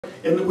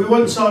and we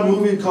went and saw a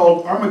movie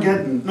called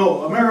Armageddon.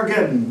 No,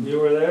 Amerigeddon. You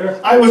were there?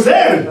 I was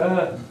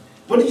there!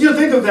 What did you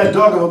think of that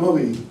dog of a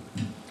movie?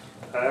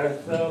 I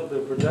felt the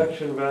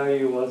production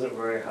value wasn't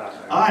very high.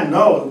 I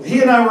know.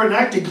 He and I were in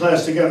acting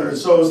class together,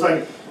 so it was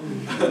like,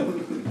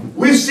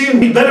 we've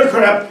seen better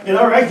crap in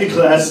our acting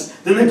class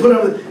than they put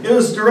up. It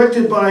was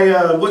directed by,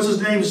 what's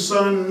his name's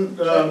son?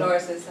 Chuck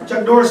Norris's son.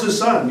 Chuck Norris's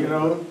son, you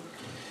know.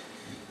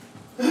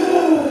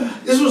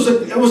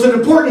 It was an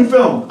important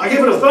film. I gave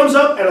it a thumbs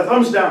up and a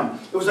thumbs down.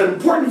 It was an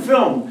important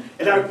film,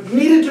 and it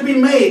needed to be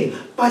made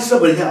by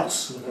somebody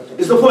else,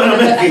 is the point I'm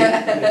making.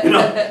 You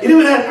know, it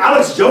even had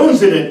Alex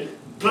Jones in it,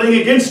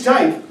 playing against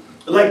type.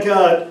 Like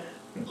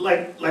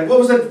what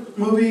was that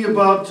movie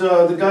about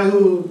the guy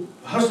who,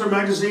 Hustler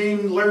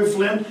magazine, Larry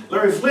Flint?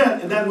 Larry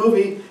Flint, in that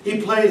movie, he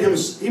played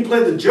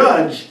the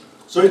judge,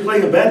 so he's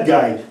playing a bad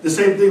guy. The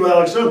same thing with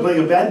Alex Jones,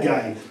 playing a bad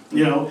guy,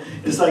 you know.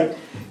 It's like,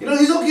 you know,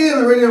 he's okay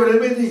on the radio, but I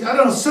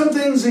don't know, some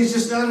things he's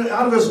just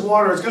out of his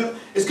water. It's kind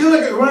of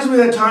like, it reminds me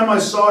of that time I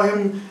saw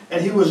him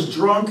and he was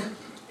drunk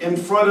in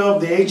front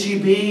of the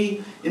HEB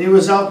and he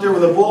was out there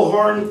with a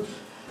bullhorn.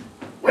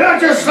 We're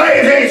not your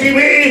slaves,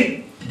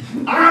 HEB!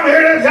 I'm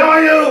here to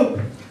tell you,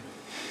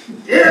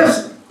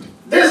 yes,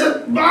 this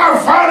is our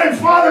founding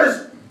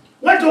fathers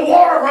went to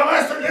war for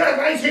less than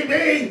this, HEB!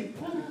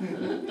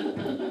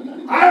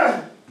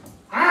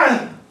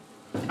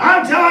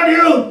 I'm telling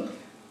you,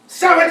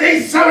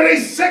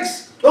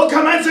 1776 will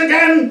commence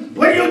again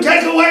when you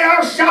take away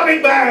our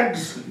shopping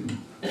bags.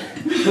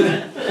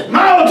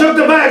 Mao took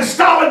the bags,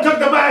 Stalin took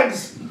the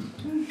bags,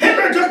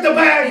 Hitler took the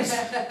bags.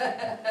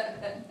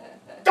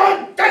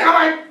 Don't take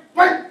away,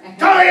 wait,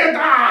 tell me,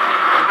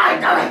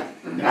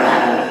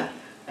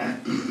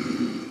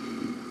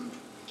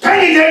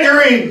 Tiny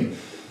Tangerine,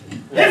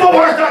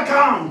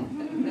 Infowars.com.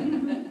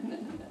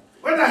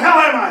 Where the hell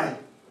am I?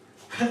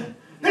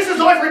 This is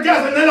life or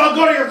death, and then I'll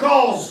go to your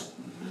calls.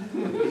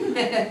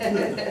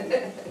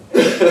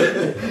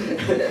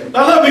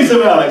 I love me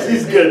some Alex.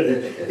 He's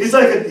good. He's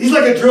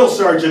like a drill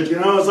sergeant, you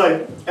know. It's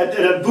like at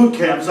a boot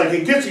camp. It's like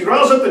he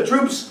riles up the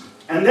troops,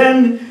 and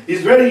then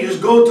he's ready to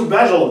just go to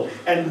battle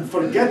and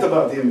forget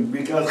about him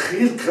because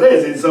he's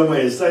crazy in some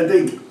ways. I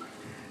think.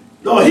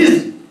 No,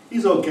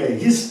 he's okay.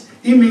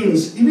 He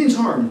means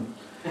harm.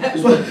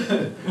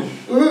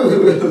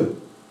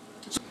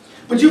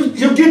 But you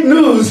get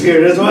news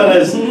here as well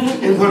as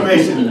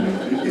information.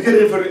 You get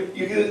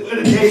an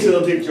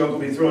occasional dick joke will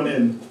be thrown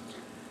in.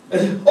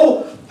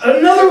 Oh,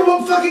 another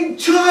fucking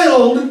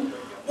child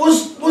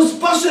was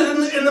busted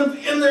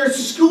in their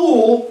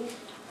school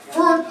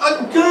for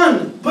a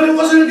gun, but it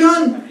wasn't a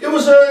gun. It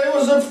was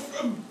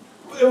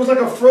like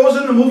a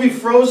Frozen, the movie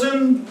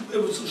Frozen.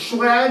 It was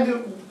swag,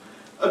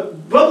 a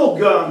bubble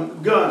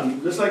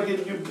gun. It's like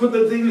you put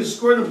the thing in the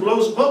squirt and it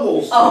blows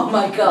bubbles. Oh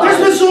my God! There's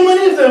been so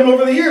many of them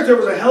over the years. There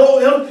was a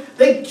Hello.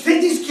 They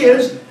take these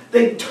kids.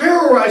 They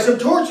terrorize them,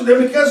 torture them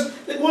because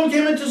one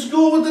came into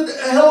school with a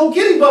Hello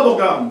Kitty bubble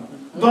gun.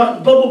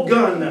 Bubble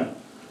gun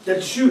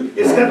that shoot.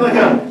 It's got like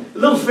a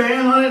little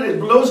fan on it. It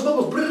blows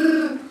bubbles.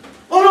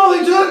 Oh no,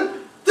 they do it.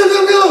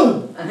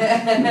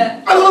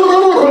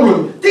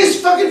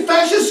 These fucking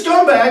fascist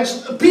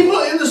scumbags,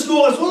 people in the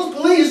school as well as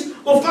police,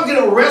 will fucking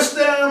arrest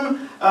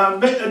them,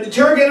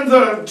 interrogate them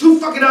for 2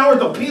 fucking hours.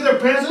 They'll pee their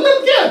pants.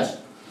 Little kids.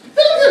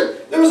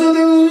 There was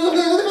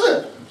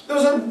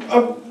a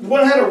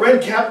one had a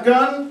red cap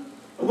gun.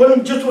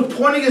 One just was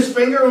pointing his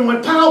finger and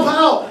went pow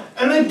pow,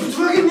 and they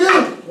fucking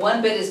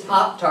One bit is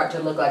Pop-Tart to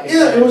look like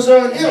a it was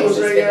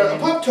a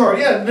Pop-Tart.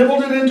 Yeah,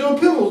 nibbled it into a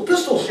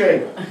pistol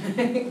shape.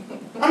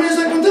 I mean, it's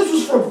like when this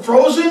was for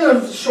Frozen,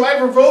 a swag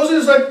for Frozen.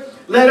 It's like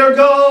let her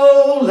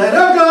go, let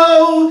her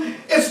go.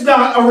 It's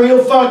not a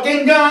real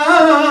fucking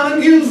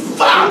gun, you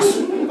fucks.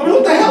 I mean,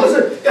 what the hell is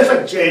it? It's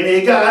like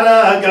Janie got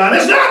a gun.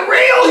 It's not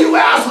real, you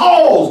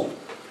assholes.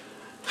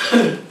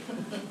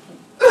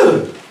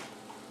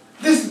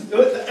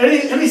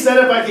 Any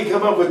setup I can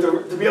come up with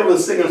to be able to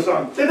sing a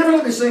song. They never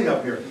let me sing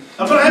up here.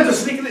 I'm gonna have to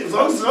sneak it in as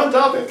long as it's on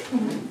topic.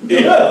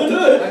 Yeah,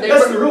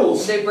 that's the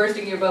rules. Are they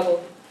bursting your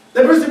bubble?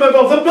 They're bursting my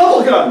bubble. The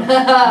bubble gun.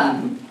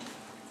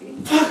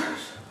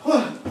 Fuckers.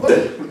 What?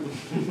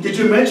 Did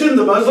you mention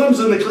the Muslims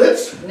and the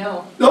clits?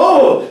 No.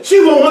 No, she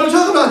won't want to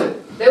talk about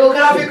it. They will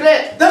cut off your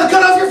clit. They'll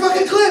cut off your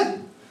fucking clit.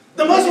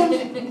 The Muslims,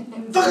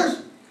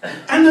 fuckers,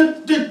 and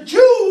the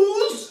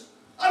Jews.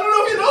 I don't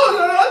know if you know.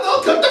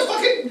 They'll cut the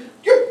fucking.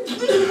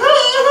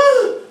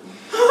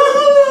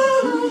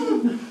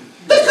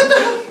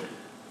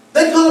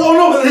 They call it, oh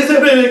no, but they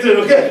said,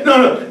 okay, no,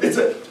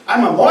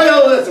 I'm a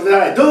loyal, that's what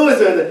I do,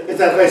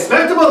 it's a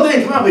respectable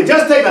thing, come on, we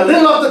just take a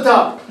little off the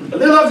top, a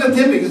little off the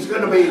tip, because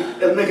it'll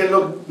make it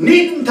look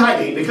neat and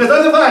tidy, because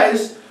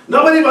otherwise,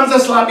 nobody wants a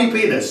sloppy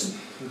penis.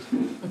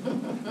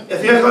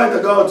 If you're going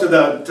to go to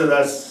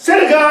the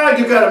synagogue,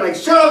 you've got to make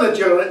sure that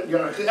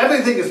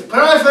everything is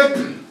perfect,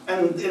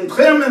 and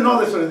trim and all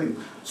this sort of thing.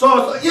 So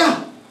it's like,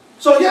 yeah.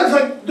 So yeah, it's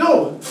like,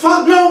 no,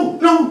 fuck, no,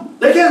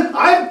 they can't,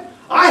 I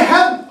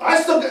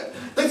still got,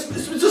 it's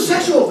a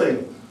sexual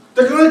thing.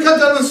 They're going to cut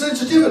down the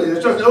sensitivity.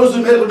 They're trying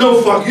to,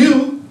 no, fuck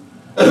you.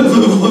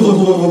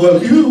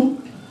 Fuck you.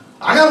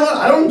 I got one.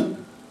 I don't,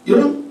 you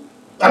know,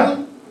 I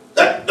don't,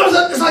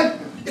 it's like,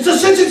 it's a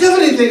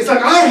sensitivity thing. It's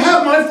like, I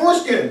have my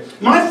foreskin.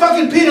 My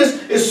fucking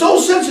penis is so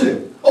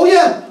sensitive. Oh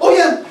yeah,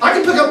 I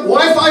can pick up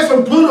Wi-Fi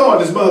from Pluto on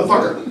this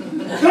motherfucker.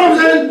 You know what I'm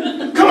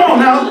saying? Come on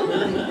now.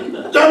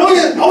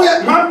 Oh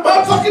yeah,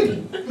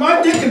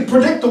 my dick can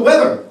predict the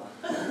weather.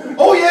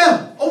 Oh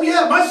yeah,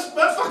 my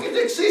fucking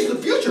dick sees the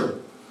future.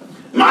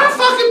 My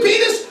fucking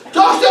penis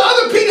talks to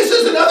other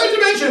penises in other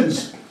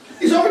dimensions.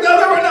 He's over down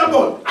there right now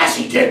going, I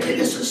see dead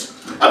penises.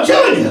 I'm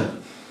telling you.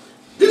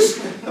 This,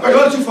 have I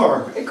gone too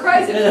far? It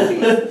cries at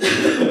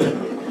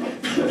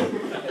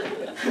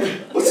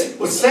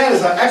What's sad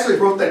is I actually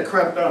wrote that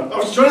crap down. I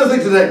was trying to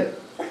think today,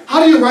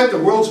 how do you write the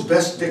world's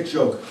best dick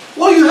joke?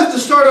 Well, you have to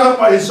start out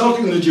by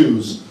insulting the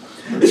Jews.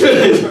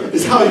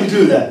 It's how you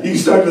do that. You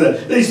start with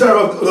that. Then you start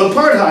off with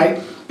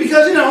apartheid,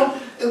 because, you know,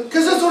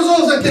 because that's what it's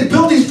all like. They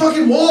built these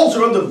fucking walls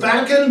around the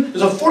Vatican.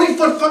 There's a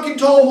 40-foot fucking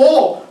tall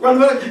wall around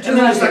the Vatican. And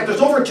then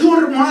there's over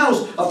 200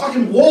 miles of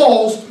fucking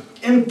walls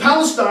in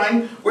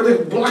Palestine where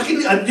they're blocking,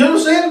 you know what I'm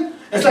saying?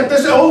 It's like they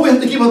say, oh, we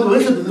have to keep out the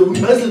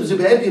Muslims, the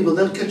bad people,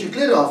 they'll cut your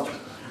clit off.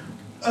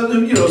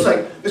 You know, it's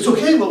like, it's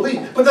okay, but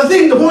wait. But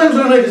the point I'm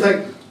trying to make is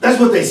like, that's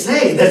what they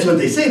say. That's what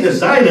they say. They're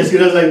Zionists, you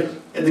know, it's like,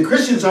 and the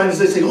Christian Zionists,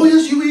 they say, oh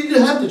yes, we need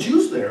to have the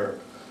Jews there.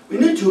 We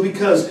need to,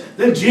 because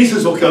then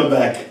Jesus will come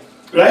back,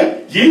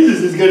 right?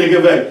 Jesus is going to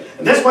come back.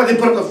 And that's why they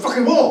put up the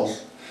fucking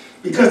walls.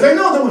 Because they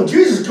know that when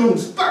Jesus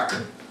comes back,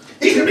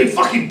 he's going to be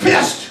fucking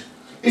pissed.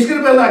 He's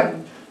going to be like,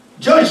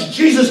 Judge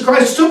Jesus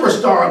Christ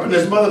Superstar up in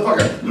this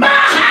motherfucker. My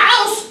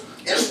house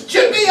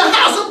should be a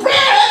house of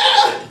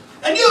prayer,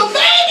 and you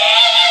made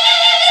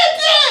it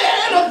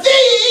den of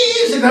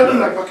thieves. And I'm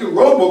like fucking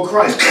Robo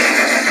Christ.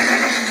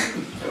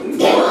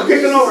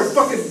 Kicking over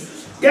fucking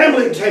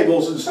gambling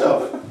tables and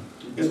stuff.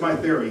 Is my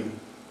theory.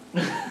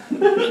 This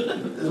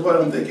is what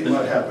I'm thinking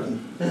might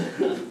happen.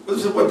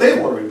 This is what they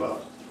worry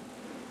about.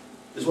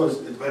 This is what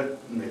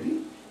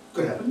maybe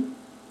could happen.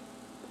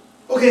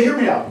 Okay, hear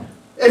me out.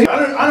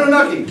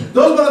 Anunnaki,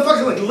 those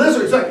motherfuckers like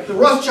lizards, like the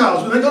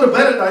Rothschilds, when they go to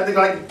bed at night, they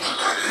like,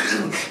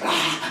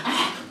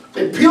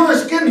 they peel their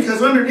skin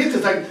because underneath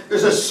it's like,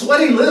 there's a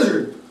sweaty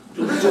lizard.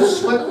 Do lizards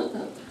sweat?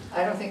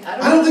 I don't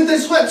think they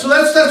sweat, so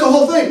that's the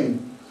whole thing.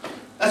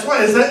 That's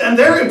why, and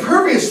they're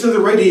impervious to the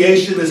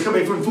radiation that's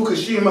coming from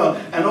Fukushima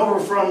and over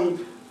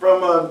from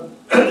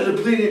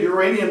depleted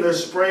uranium they're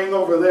spraying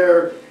over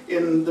there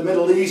in the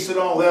Middle East and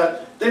all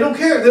that. They don't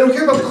care. They don't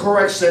care about the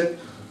correction.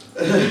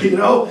 You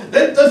know,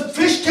 the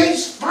fish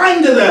tastes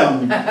fine to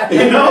them.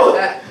 You know,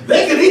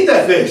 they can eat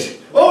that fish.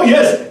 Oh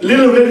yes,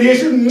 little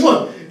radiation,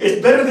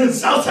 it's better than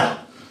salsa.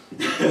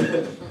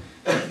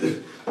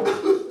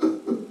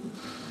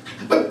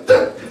 But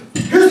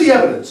here's the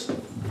evidence.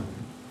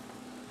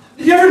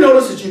 Did you ever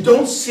notice that you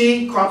don't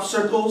see crop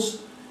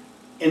circles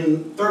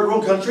in third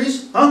world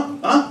countries? Huh?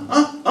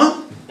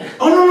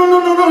 Oh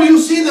no! You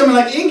see them in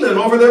like England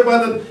over there by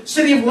the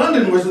city of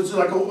London, where it's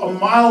like a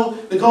mile.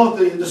 They call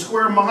it the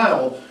square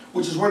mile,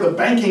 which is where the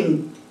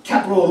banking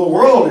capital of the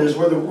world is,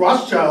 where the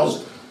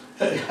Rothschilds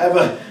have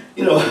a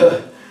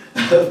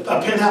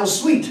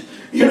penthouse suite.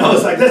 You know,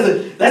 it's like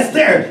that's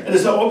there, and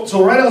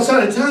so right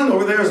outside of town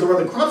over there is where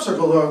the crop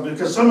circle are,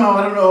 because somehow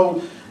I don't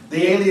know,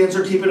 the aliens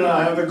are keeping an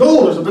eye on their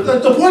gold or something.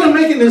 But the point I'm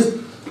making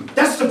is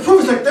that's the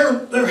proof. It's like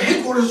their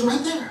headquarters is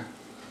right there,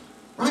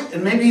 right,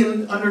 and maybe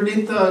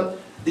underneath the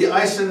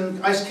ice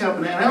cap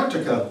in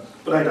Antarctica.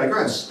 But I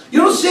digress. You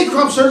don't see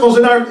crop circles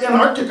in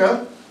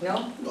Antarctica.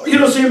 No. You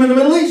don't see them in the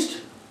Middle East.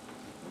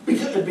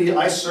 Because it'd be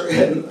ice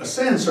and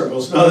sand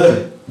circles.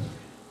 No,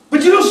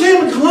 but you don't see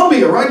them in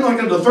Colombia, right? Like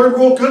in the third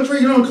world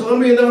country, you know, in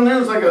Colombia down there,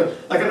 it's like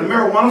in a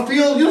marijuana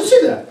field. You don't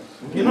see that.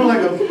 You know,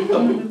 like a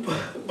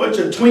bunch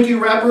of Twinkie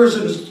wrappers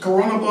and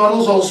Corona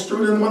bottles all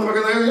strewn in the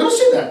motherfucker there. You don't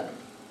see that.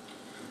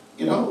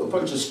 You know, a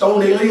bunch of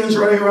stone aliens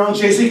running around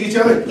chasing each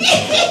other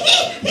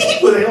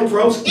with ale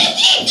probes. You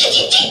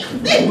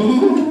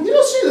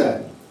don't see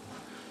that.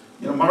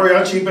 You know,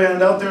 mariachi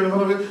band out there in the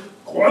middle of it.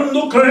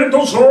 Cuando cae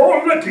el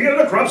sol aquí en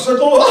the crop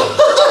circle.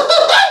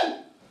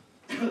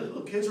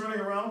 Little kids running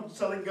around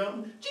selling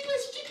gum.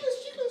 Chicles.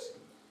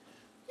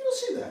 You don't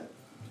see that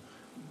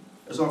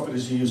as often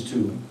as you used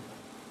to.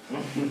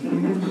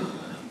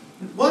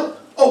 What?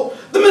 Oh,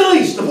 the Middle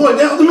East. The point.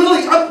 Now, the Middle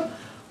East.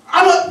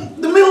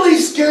 The Middle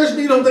East scares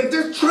me. You know, like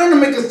they're trying to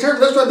make us terror.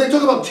 That's why they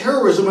talk about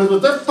terrorism. It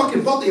was their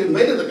fucking fault. They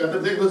invaded the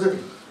country.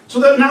 So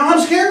that now I'm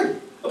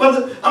scared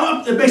about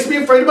it makes me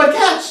afraid of my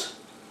cats.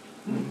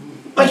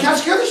 My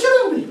cats scare the shit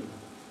out of me.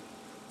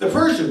 The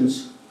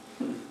Persians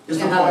is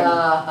the point.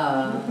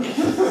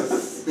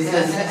 The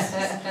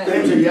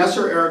names are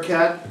Yasser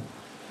Arakat,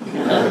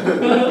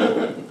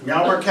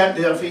 Muammar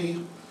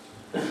Gaddafi,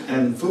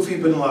 and Fufi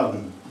bin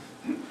Laden.